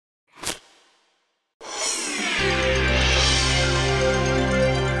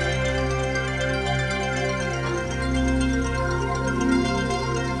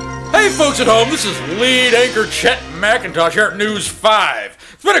folks at home, this is lead anchor Chet McIntosh here at News 5.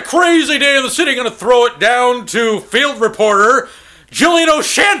 It's been a crazy day in the city. Gonna throw it down to field reporter Jillian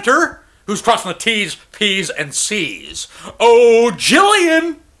O'Shanter, who's crossing the T's, P's, and C's. Oh,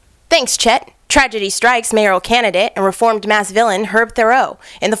 Jillian! Thanks, Chet. Tragedy strikes mayoral candidate and reformed mass villain Herb Thoreau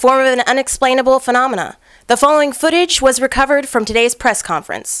in the form of an unexplainable phenomena. The following footage was recovered from today's press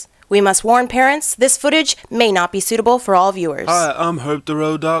conference. We must warn parents, this footage may not be suitable for all viewers. Hi, I'm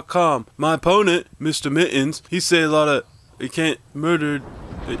HerbThoreau.com. My opponent, Mr. Mittens, he said a lot of, he can't murder,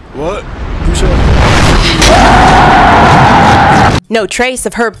 what? No trace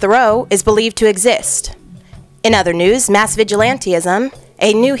of Herb Thoreau is believed to exist. In other news, mass vigilantism,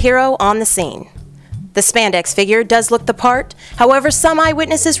 a new hero on the scene. The spandex figure does look the part, however some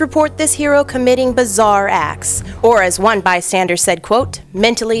eyewitnesses report this hero committing bizarre acts, or as one bystander said, quote,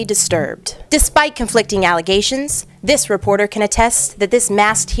 mentally disturbed. Despite conflicting allegations, this reporter can attest that this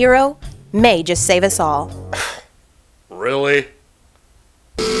masked hero may just save us all. Really?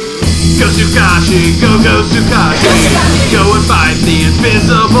 Go Sukashi, go Sukashi, go and fight the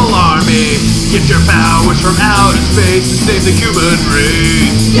invisible army. Get your powers from outer space and save the human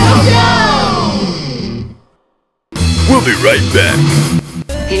race. Go! We'll be right back.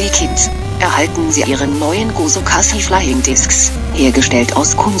 Hey Kids, erhalten Sie Ihren neuen Sukashi Flying Discs. Hergestellt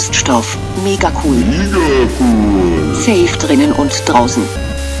aus Kunststoff. Mega cool. Mega cool. Safe drinnen und draußen.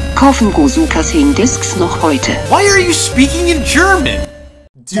 Kaufen Sukashi Discs noch heute. Why are you speaking in German?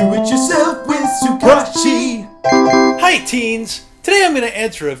 Do it yourself with Sukashi. Hi teens! Today I'm going to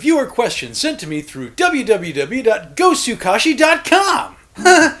answer a viewer question sent to me through www.gosukashi.com.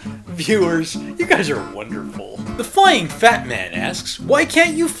 Viewers, you guys are wonderful. The Flying Fat Man asks, why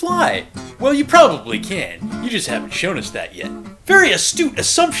can't you fly? Well, you probably can. You just haven't shown us that yet. Very astute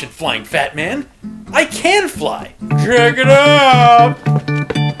assumption, Flying Fat Man. I can fly. Check it out!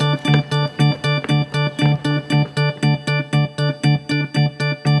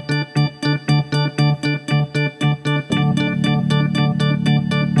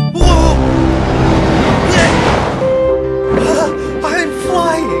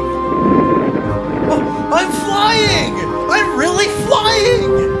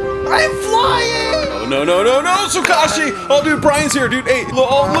 No, Sukashi! Oh, dude, Brian's here, dude. Hey,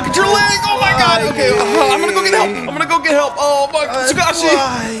 oh, look at your leg! Oh my god! Okay, I'm gonna go get help! Oh my, Sukashi!